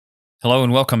Hello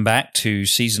and welcome back to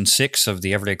Season 6 of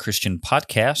the Everyday Christian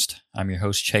Podcast. I'm your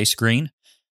host, Chase Green.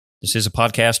 This is a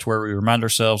podcast where we remind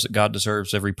ourselves that God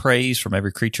deserves every praise from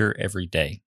every creature every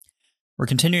day. We're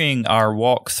continuing our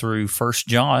walk through 1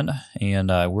 John, and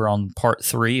we're on part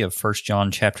 3 of 1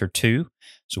 John chapter 2.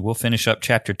 So we'll finish up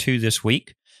chapter 2 this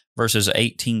week, verses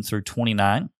 18 through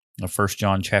 29 of 1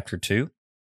 John chapter 2.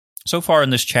 So far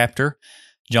in this chapter,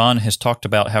 John has talked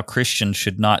about how Christians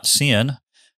should not sin,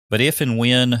 but if and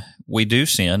when we do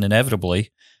sin,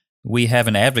 inevitably, we have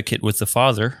an advocate with the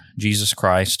Father, Jesus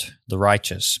Christ, the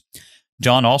righteous.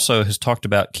 John also has talked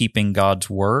about keeping God's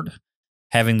word,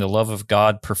 having the love of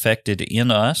God perfected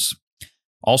in us,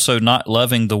 also not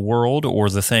loving the world or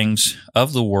the things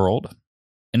of the world.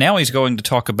 And now he's going to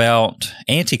talk about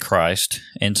Antichrist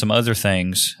and some other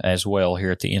things as well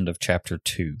here at the end of chapter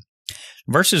 2.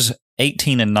 Verses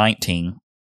 18 and 19,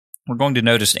 we're going to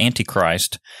notice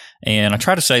Antichrist, and I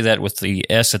try to say that with the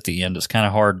S at the end. It's kind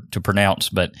of hard to pronounce,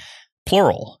 but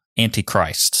plural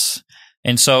Antichrists.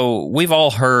 And so we've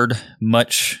all heard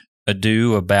much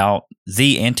ado about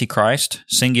the Antichrist,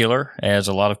 singular, as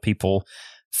a lot of people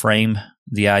frame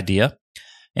the idea.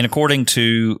 And according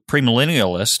to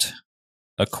premillennialists,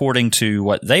 according to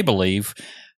what they believe,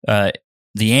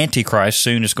 the Antichrist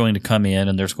soon is going to come in,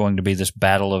 and there's going to be this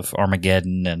battle of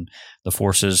Armageddon and the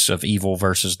forces of evil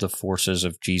versus the forces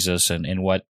of Jesus and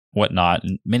whatnot.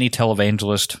 And many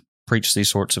televangelists preach these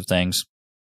sorts of things.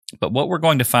 But what we're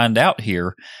going to find out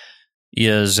here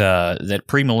is that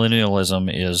premillennialism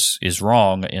is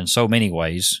wrong in so many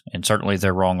ways, and certainly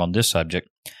they're wrong on this subject.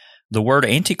 The word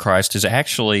Antichrist is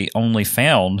actually only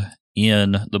found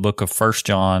in the book of 1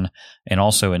 John and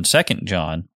also in 2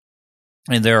 John.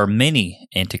 And there are many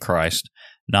antichrists,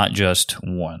 not just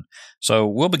one. So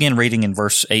we'll begin reading in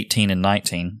verse 18 and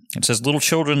 19. It says, "Little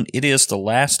children, it is the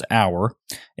last hour,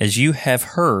 as you have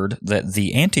heard that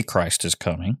the Antichrist is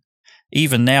coming.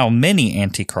 Even now many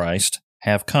antichrists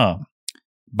have come,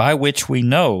 by which we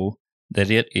know that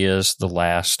it is the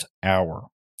last hour.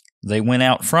 They went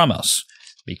out from us,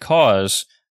 because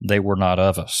they were not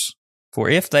of us.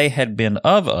 For if they had been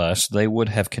of us, they would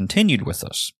have continued with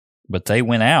us. But they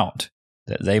went out,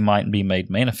 that they might be made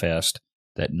manifest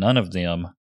that none of them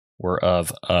were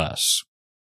of us."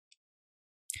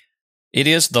 It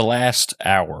is the last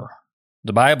hour.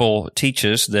 The Bible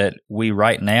teaches that we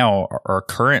right now are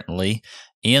currently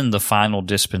in the final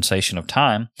dispensation of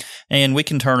time, and we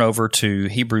can turn over to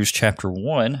Hebrews chapter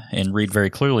 1 and read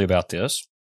very clearly about this.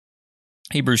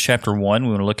 Hebrews chapter 1, we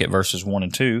want to look at verses 1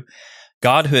 and 2.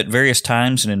 "God, who at various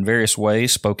times and in various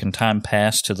ways spoke in time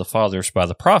past to the fathers by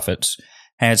the prophets,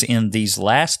 has in these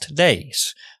last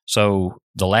days," so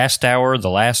the last hour, the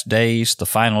last days, the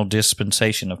final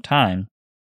dispensation of time,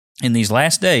 "in these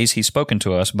last days he's spoken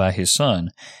to us by his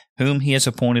Son, whom he has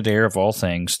appointed heir of all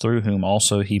things, through whom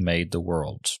also he made the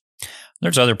worlds."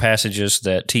 There's other passages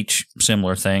that teach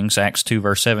similar things. Acts 2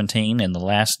 verse 17, "In the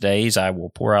last days I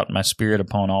will pour out my Spirit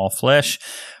upon all flesh."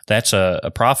 That's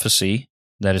a prophecy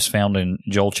that is found in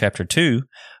Joel chapter 2,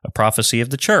 a prophecy of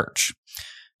the church.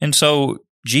 And so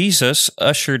Jesus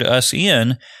ushered us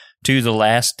in to the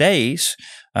last days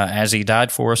as he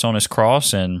died for us on his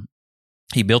cross, and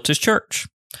he built his church.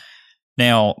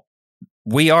 Now,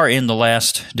 we are in the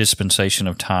last dispensation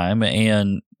of time,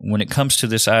 and when it comes to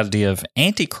this idea of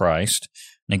Antichrist,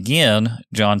 again,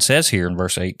 John says here in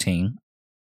verse 18,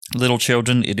 "Little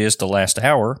children, it is the last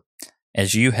hour,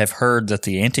 as you have heard that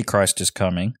the Antichrist is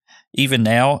coming. Even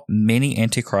now many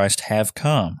Antichrists have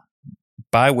come,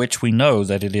 by which we know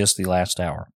that it is the last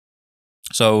hour."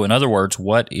 So, in other words,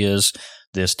 what is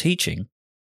this teaching?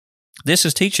 This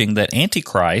is teaching that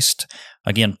Antichrist,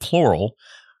 again, plural,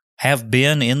 have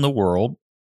been in the world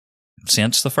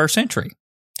since the first century,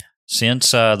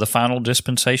 since the final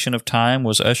dispensation of time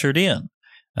was ushered in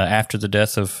after the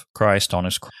death of Christ on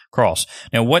his cross.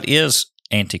 Now, what is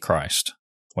Antichrist?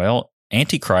 Well,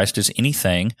 Antichrist is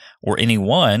anything or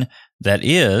anyone that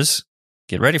is,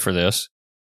 get ready for this,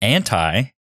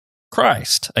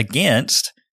 anti-Christ,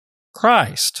 against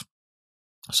Christ.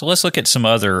 So let's look at some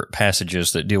other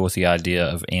passages that deal with the idea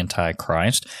of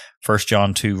anti-Christ. 1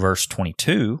 John 2, verse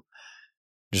 22,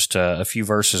 just a few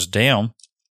verses down.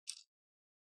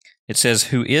 It says,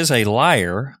 "Who is a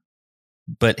liar,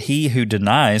 but he who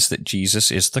denies that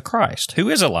Jesus is the Christ." Who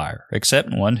is a liar, except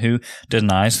one who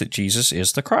denies that Jesus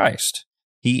is the Christ?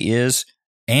 He is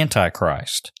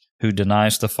anti-Christ, who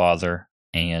denies the Father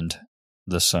and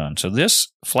the Son. So this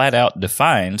flat out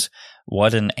defines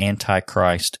what an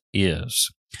antichrist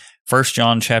is. 1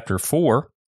 John chapter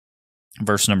 4,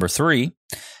 verse number 3,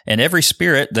 "And every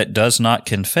spirit that does not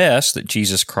confess that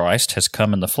Jesus Christ has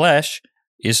come in the flesh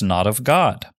is not of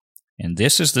God. and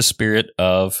this is the spirit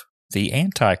of the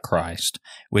Antichrist,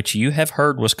 which you have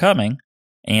heard was coming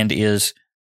and is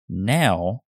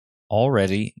now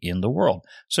already in the world.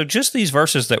 So just these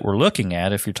verses that we're looking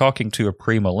at, if you're talking to a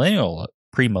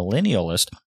premillennialist,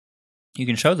 you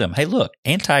can show them, hey, look,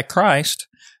 Antichrist,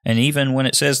 and even when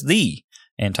it says the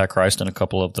Antichrist in a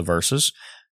couple of the verses,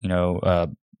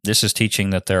 this is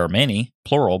teaching that there are many,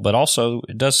 plural, but also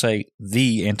it does say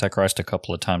the Antichrist a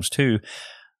couple of times too.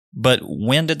 But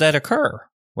when did that occur?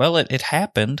 Well, it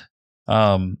happened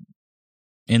when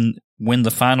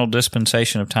the final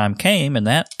dispensation of time came, and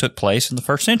that took place in the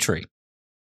first century.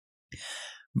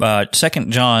 But 2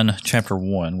 John chapter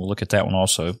 1, we'll look at that one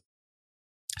also.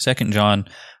 2 John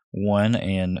 1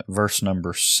 and verse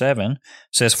number 7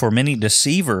 says, "For many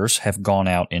deceivers have gone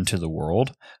out into the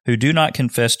world, who do not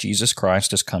confess Jesus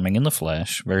Christ as coming in the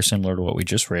flesh," very similar to what we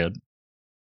just read.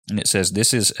 And it says,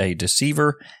 this is a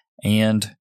deceiver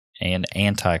and an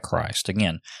antichrist.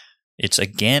 Again, it's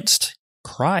against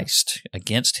Christ,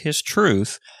 against his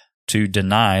truth, to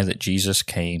deny that Jesus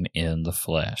came in the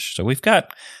flesh. So we've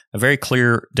got a very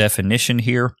clear definition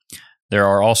here. There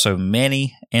are also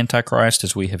many antichrists,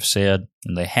 as we have said,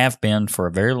 and they have been for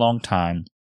a very long time.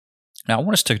 Now, I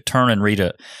want us to turn and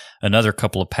read another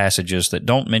couple of passages that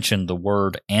don't mention the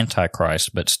word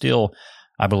antichrist, but still,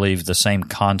 I believe, the same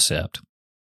concept.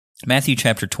 Matthew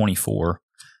chapter 24,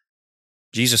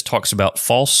 Jesus talks about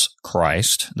false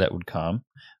Christ that would come.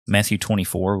 Matthew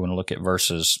 24, we're going to look at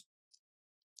verses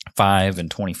 5 and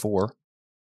 24.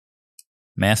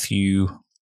 Matthew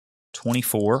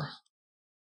 24,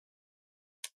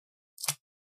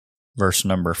 verse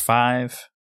number 5,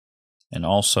 and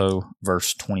also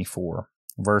verse 24.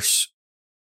 Verse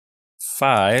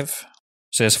 5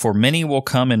 says, "For many will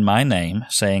come in my name,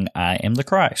 saying, I am the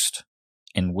Christ,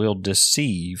 and will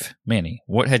deceive many."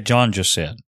 What had John just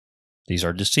said? These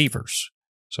are deceivers.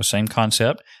 So same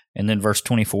concept. And then verse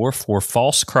 24, "For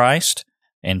false Christ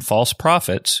and false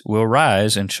prophets will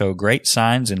rise and show great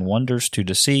signs and wonders to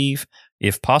deceive,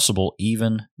 if possible,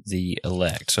 even the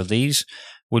elect." So these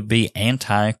would be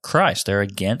anti-Christ. They're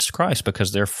against Christ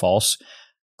because they're false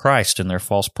Christ and they're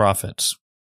false prophets.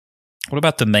 What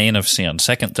about the man of sin?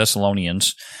 2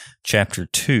 Thessalonians chapter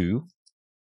 2.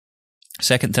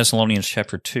 2 Thessalonians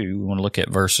chapter 2, we want to look at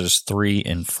verses 3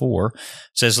 and 4. It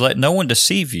says, "Let no one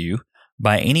deceive you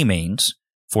by any means,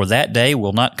 for that day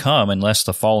will not come unless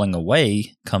the falling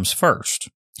away comes first,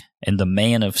 and the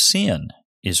man of sin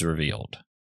is revealed,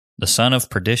 the son of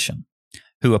perdition,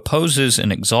 who opposes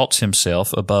and exalts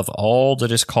himself above all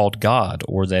that is called God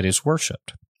or that is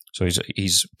worshipped." So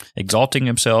he's exalting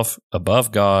himself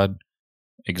above God,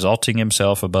 exalting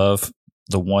himself above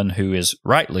the one who is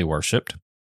rightly worshipped.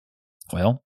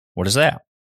 Well, what is that?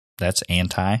 That's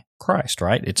anti-Christ,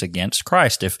 right? It's against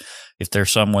Christ. If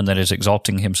there's someone that is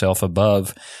exalting himself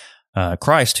above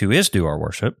Christ, who is due our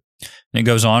worship. And it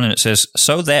goes on and it says,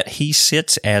 "So that he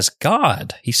sits as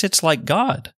God." He sits like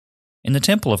God in the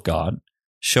temple of God,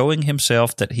 showing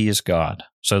himself that he is God.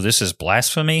 So this is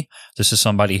blasphemy. This is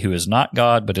somebody who is not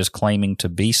God, but is claiming to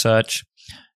be such.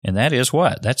 And that is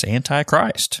what? That's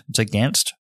anti-Christ. It's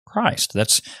against Christ.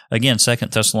 That's, again,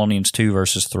 2 Thessalonians 2,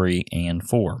 verses 3 and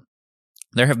 4.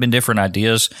 There have been different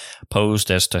ideas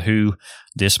posed as to who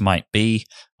this might be.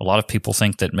 A lot of people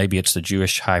think that maybe it's the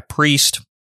Jewish high priest,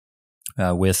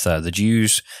 with the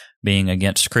Jews being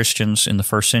against Christians in the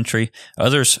first century.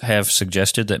 Others have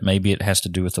suggested that maybe it has to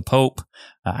do with the Pope.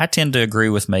 I tend to agree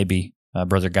with maybe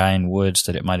Brother Guy in Woods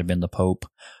that it might have been the Pope.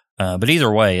 But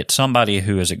either way, it's somebody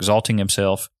who is exalting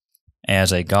himself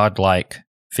as a godlike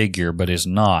figure, but is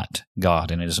not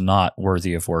God and is not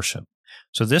worthy of worship.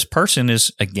 So this person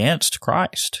is against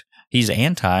Christ. He's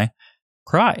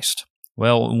anti-Christ.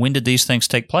 Well, when did these things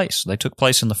take place? They took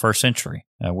place in the first century.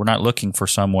 We're not looking for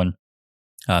someone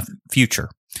future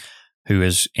who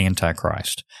is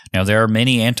anti-Christ. Now, there are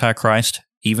many anti-Christ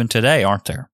even today, aren't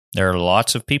there? There are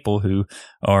lots of people who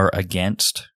are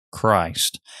against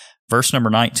Christ. Verse number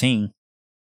 19,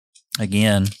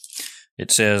 again,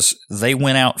 it says, "They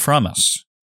went out from us,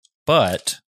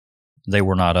 but they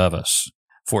were not of us.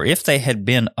 For if they had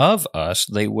been of us,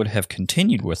 they would have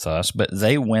continued with us, but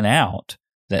they went out,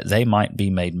 that they might be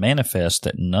made manifest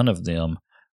that none of them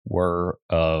were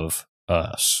of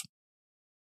us."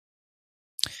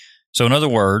 So in other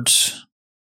words,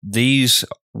 these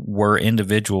were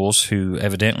individuals who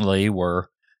evidently were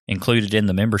included in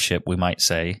the membership, we might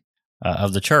say,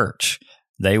 of the church.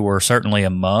 They were certainly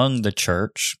among the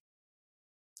church,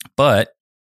 but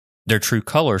their true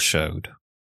colors showed.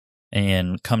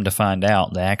 And come to find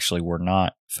out, they actually were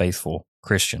not faithful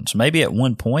Christians. Maybe at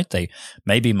one point they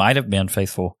maybe might have been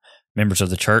faithful members of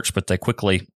the church, but they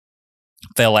quickly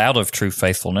fell out of true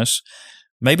faithfulness.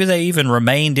 Maybe they even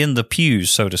remained in the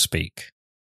pews, so to speak.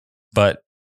 But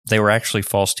they were actually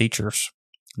false teachers.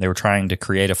 They were trying to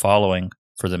create a following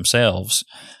for themselves,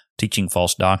 teaching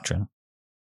false doctrine.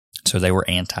 So they were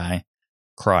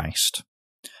anti-Christ.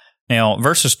 Now,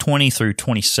 verses 20 through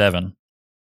 27,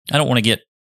 I don't want to get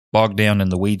bogged down in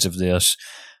the weeds of this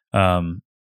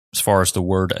as far as the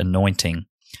word anointing,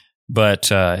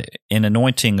 but an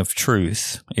anointing of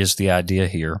truth is the idea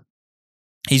here.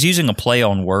 He's using a play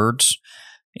on words,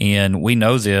 and we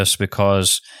know this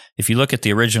because if you look at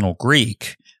the original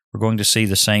Greek, we're going to see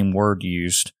the same word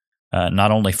used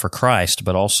not only for Christ,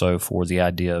 but also for the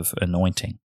idea of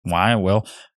anointing. Why? Well,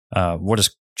 what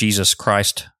does Jesus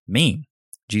Christ mean?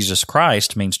 Jesus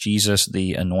Christ means Jesus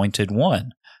the Anointed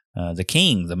One, the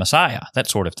King, the Messiah, that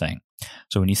sort of thing.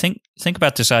 So when you think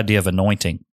about this idea of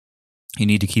anointing, you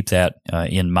need to keep that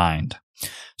in mind.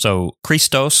 So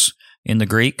Christos in the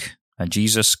Greek,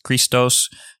 Jesus Christos,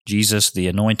 Jesus the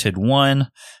Anointed One.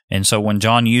 And so when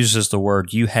John uses the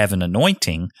word, you have an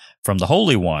anointing from the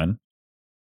Holy One,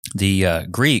 the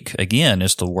Greek, again,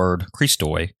 is the word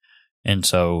Christoi. And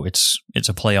so it's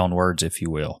a play on words, if you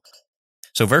will.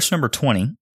 So verse number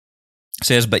 20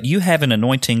 says, but you have an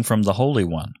anointing from the Holy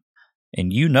One,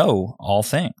 and you know all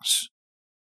things.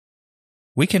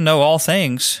 We can know all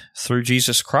things through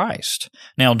Jesus Christ.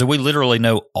 Now, do we literally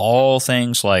know all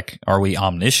things? Like, are we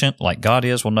omniscient like God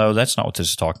is? Well, no, that's not what this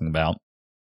is talking about.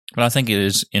 But I think it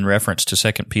is in reference to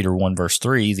 2 Peter 1, verse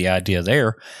 3, the idea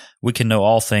there, we can know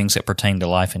all things that pertain to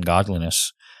life and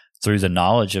godliness through the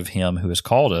knowledge of Him who has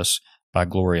called us by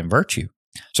glory and virtue.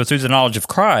 So through the knowledge of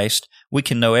Christ, we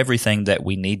can know everything that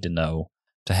we need to know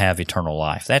to have eternal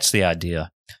life. That's the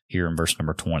idea here in verse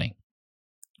number 20.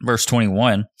 Verse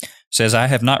 21 says, I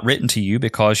have not written to you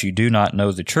because you do not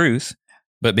know the truth,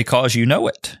 but because you know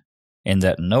it, and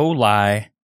that no lie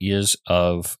is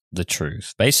of the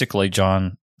truth. Basically,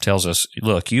 John tells us,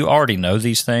 look, you already know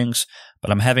these things,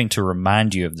 but I'm having to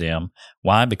remind you of them.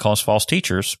 Why? Because false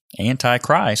teachers,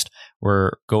 anti-Christ,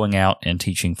 were going out and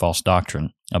teaching false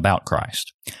doctrine about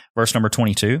Christ. Verse number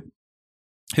 22,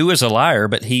 who is a liar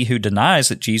but he who denies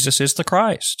that Jesus is the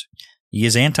Christ? He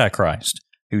is anti-Christ,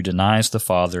 who denies the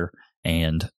Father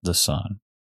and the Son.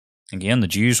 Again, the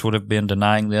Jews would have been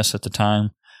denying this at the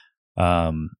time.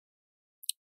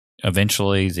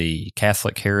 Eventually, the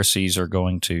Catholic heresies are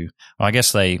going to, well, I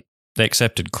guess they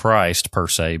accepted Christ per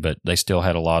se, but they still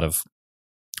had a lot of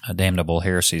damnable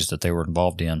heresies that they were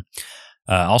involved in.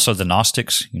 Also, the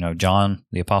Gnostics, John,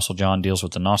 the Apostle John deals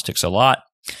with the Gnostics a lot.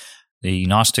 The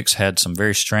Gnostics had some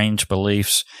very strange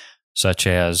beliefs, such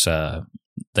as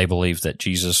they believed that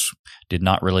Jesus did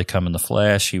not really come in the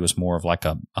flesh. He was more of like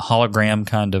a hologram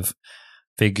kind of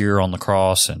figure on the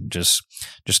cross, and just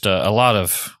a lot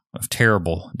of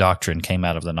terrible doctrine came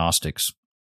out of the Gnostics.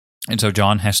 And so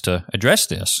John has to address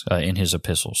this in his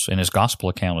epistles, in his gospel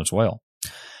account as well.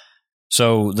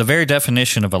 So the very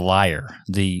definition of a liar,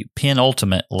 the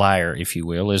penultimate liar, if you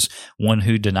will, is one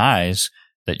who denies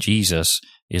that Jesus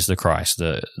is the Christ,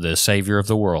 the Savior of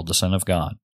the world, the Son of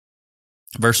God.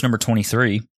 Verse number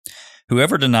 23,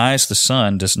 whoever denies the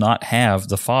Son does not have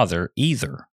the Father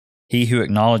either. He who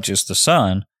acknowledges the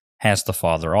Son has the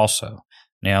Father also.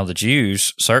 Now, the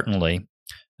Jews, certainly,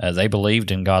 they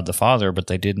believed in God the Father, but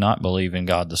they did not believe in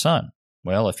God the Son.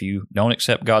 Well, if you don't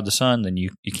accept God the Son, then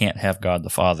you can't have God the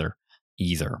Father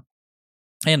either.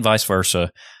 And vice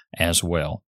versa as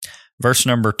well. Verse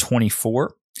number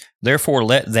 24, therefore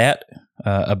let that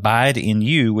abide in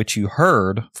you which you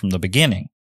heard from the beginning.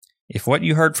 If what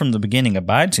you heard from the beginning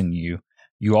abides in you,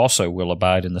 you also will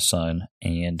abide in the Son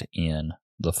and in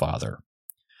the Father.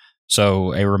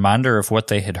 So a reminder of what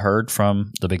they had heard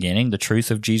from the beginning, the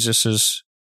truth of Jesus'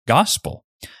 gospel.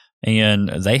 And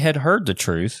they had heard the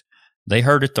truth. They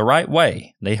heard it the right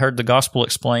way. They heard the gospel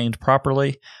explained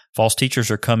properly. False teachers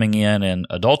are coming in and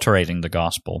adulterating the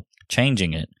gospel,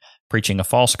 changing it, preaching a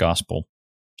false gospel.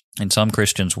 And some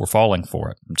Christians were falling for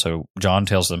it. And so John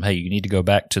tells them, hey, you need to go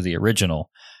back to the original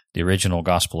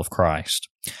gospel of Christ.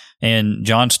 And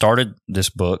John started this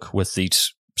book with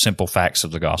these simple facts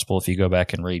of the gospel. If you go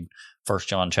back and read 1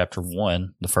 John chapter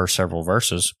 1, the first several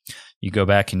verses, you go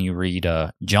back and you read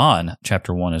John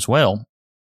chapter 1 as well,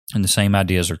 and the same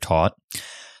ideas are taught.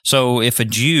 So if a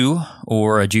Jew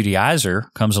or a Judaizer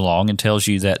comes along and tells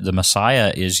you that the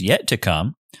Messiah is yet to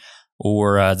come,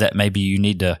 or that maybe you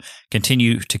need to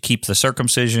continue to keep the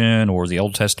circumcision or the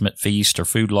Old Testament feast or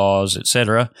food laws,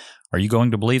 etc., are you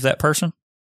going to believe that person?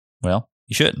 Well,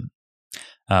 you shouldn't.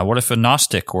 What if a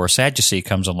Gnostic or a Sadducee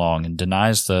comes along and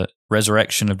denies the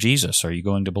resurrection of Jesus? Are you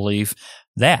going to believe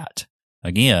that?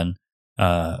 Again,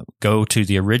 go to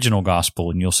the original gospel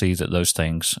and you'll see that those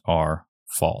things are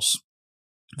false.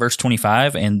 Verse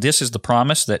 25, and this is the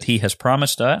promise that he has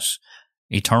promised us,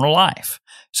 eternal life.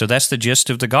 So that's the gist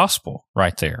of the gospel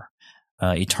right there.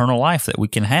 Eternal life that we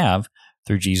can have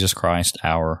through Jesus Christ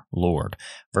our Lord.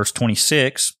 Verse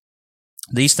 26,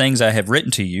 these things I have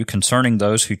written to you concerning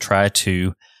those who try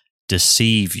to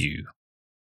deceive you.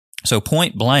 So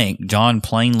point blank, John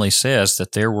plainly says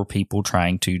that there were people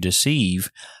trying to deceive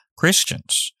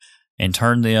Christians and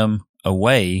turn them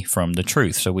away from the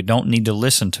truth. So we don't need to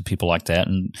listen to people like that,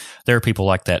 and there are people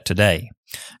like that today.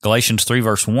 Galatians 3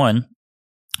 verse 1,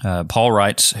 Paul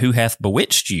writes, who hath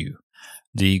bewitched you?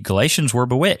 The Galatians were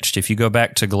bewitched. If you go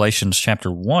back to Galatians chapter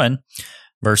 1,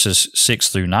 verses 6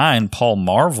 through 9, Paul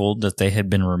marveled that they had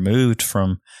been removed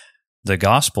from the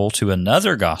gospel to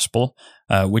another gospel,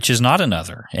 which is not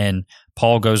another. And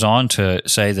Paul goes on to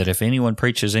say that if anyone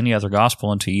preaches any other gospel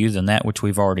unto you than that which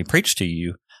we've already preached to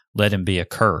you, let him be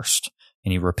accursed.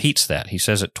 And he repeats that. He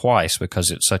says it twice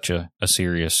because it's such a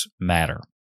serious matter.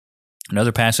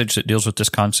 Another passage that deals with this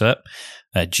concept,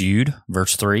 Jude,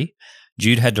 verse 3.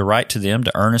 Jude had to write to them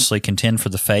to earnestly contend for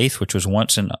the faith which was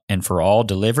once and for all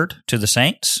delivered to the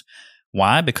saints.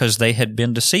 Why? Because they had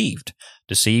been deceived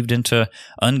into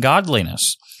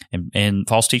ungodliness. And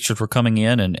false teachers were coming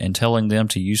in and telling them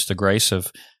to use the grace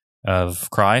of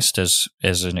Christ as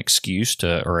an excuse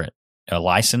to, or a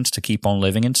license to keep on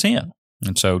living in sin.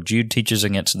 And so Jude teaches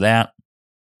against that.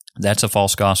 That's a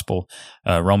false gospel.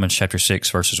 Romans chapter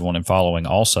 6, verses 1 and following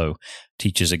also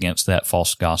teaches against that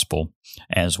false gospel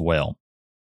as well.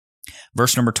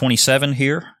 Verse number 27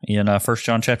 here in 1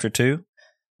 John chapter 2,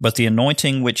 but the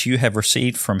anointing which you have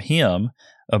received from him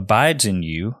abides in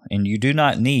you, and you do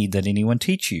not need that anyone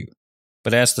teach you.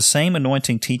 But as the same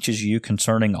anointing teaches you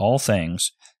concerning all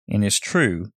things, and is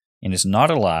true, and is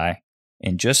not a lie,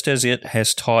 and just as it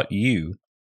has taught you,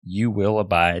 you will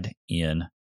abide in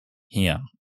him.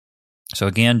 So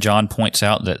again, John points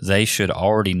out that they should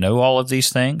already know all of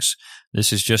these things.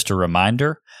 This is just a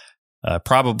reminder.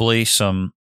 Probably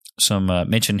some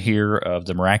mention here of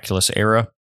the miraculous era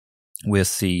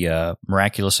with the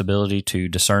miraculous ability to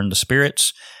discern the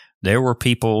spirits. There were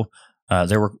people,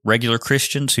 there were regular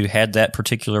Christians who had that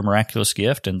particular miraculous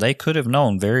gift, and they could have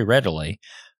known very readily,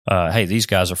 hey, these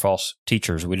guys are false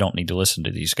teachers. We don't need to listen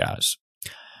to these guys.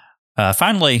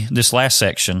 Finally, this last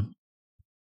section,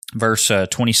 verse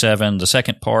 27, the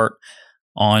second part,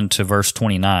 on to verse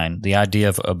 29, the idea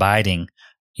of abiding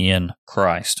in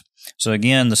Christ. So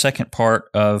again, the second part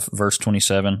of verse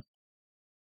 27,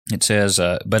 it says,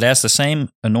 but as the same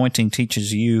anointing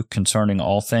teaches you concerning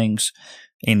all things,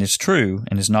 and is true,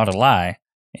 and is not a lie,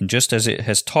 and just as it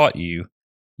has taught you,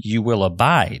 you will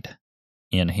abide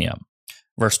in him.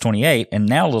 Verse 28, and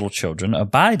now, little children,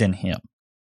 abide in him,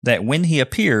 that when he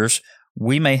appears,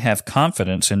 we may have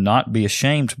confidence and not be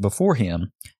ashamed before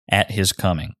him at his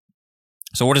coming.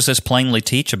 So what does this plainly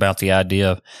teach about the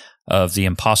idea of the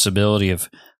impossibility of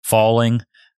falling,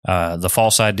 the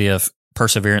false idea of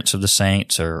perseverance of the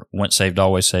saints, or once saved,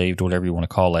 always saved, whatever you want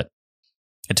to call it?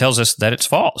 It tells us that it's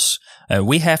false.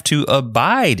 We have to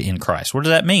abide in Christ. What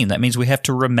does that mean? That means we have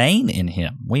to remain in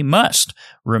him. We must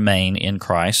remain in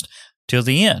Christ till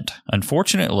the end.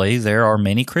 Unfortunately, there are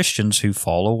many Christians who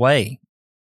fall away.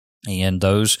 And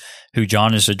those who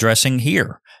John is addressing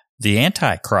here, the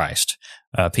Antichrist,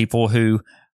 people who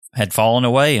had fallen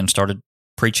away and started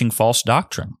preaching false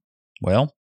doctrine.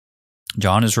 Well,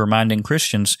 John is reminding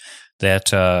Christians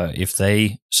that if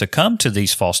they succumb to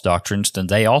these false doctrines, then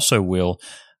they also will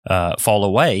fall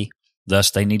away. Thus,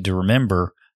 they need to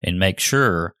remember and make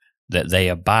sure that they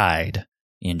abide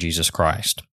in Jesus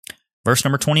Christ. Verse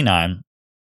number 29,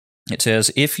 it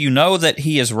says, if you know that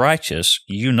he is righteous,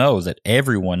 you know that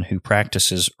everyone who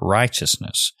practices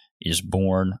righteousness is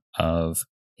born of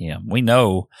him. We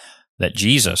know that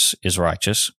Jesus is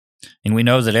righteous, and we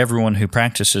know that everyone who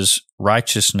practices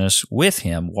righteousness with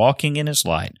him, walking in his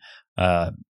light,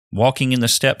 walking in the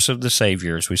steps of the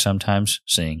Savior, as we sometimes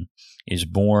sing, is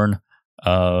born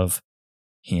of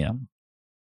him.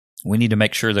 We need to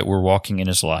make sure that we're walking in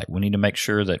his light. We need to make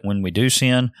sure that when we do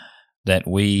sin, that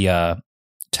we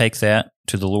take that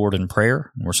to the Lord in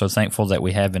prayer. We're so thankful that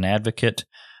we have an advocate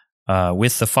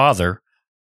with the Father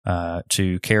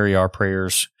to carry our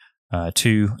prayers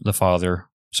to the Father,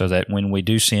 so that when we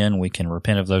do sin, we can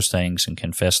repent of those things and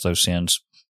confess those sins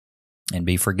and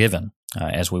be forgiven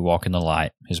as we walk in the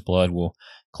light. His blood will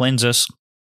cleanse us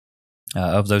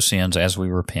of those sins as we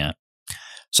repent.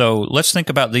 So let's think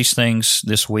about these things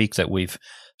this week that we've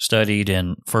studied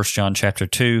in 1 John chapter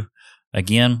 2.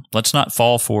 Again, let's not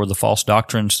fall for the false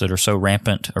doctrines that are so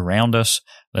rampant around us.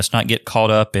 Let's not get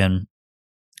caught up in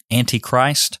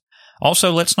Antichrist.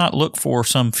 Also, let's not look for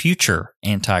some future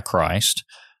Antichrist,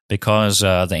 because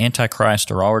the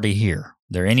Antichrist are already here.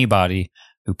 They're anybody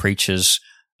who preaches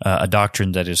a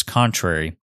doctrine that is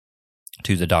contrary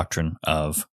to the doctrine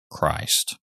of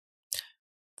Christ.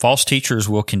 False teachers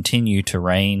will continue to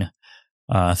reign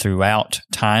throughout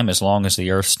time as long as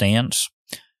the earth stands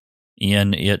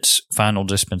in its final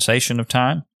dispensation of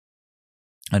time.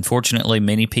 Unfortunately,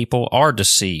 many people are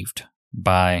deceived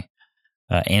by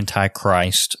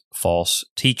Antichrist false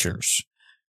teachers.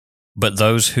 But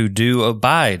those who do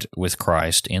abide with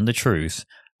Christ in the truth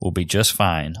will be just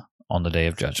fine on the day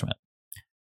of judgment.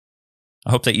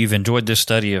 I hope that you've enjoyed this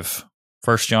study of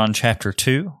 1 John chapter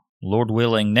 2. Lord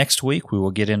willing, next week we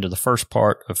will get into the first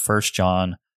part of 1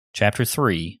 John chapter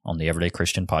 3 on the Everyday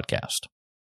Christian Podcast.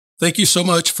 Thank you so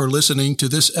much for listening to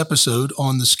this episode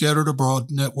on the Scattered Abroad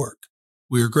Network.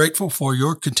 We are grateful for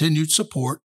your continued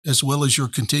support as well as your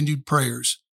continued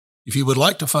prayers. If you would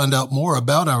like to find out more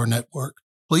about our network,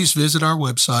 please visit our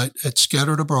website at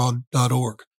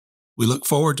scatteredabroad.org. We look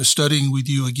forward to studying with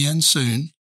you again soon.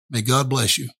 May God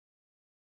bless you.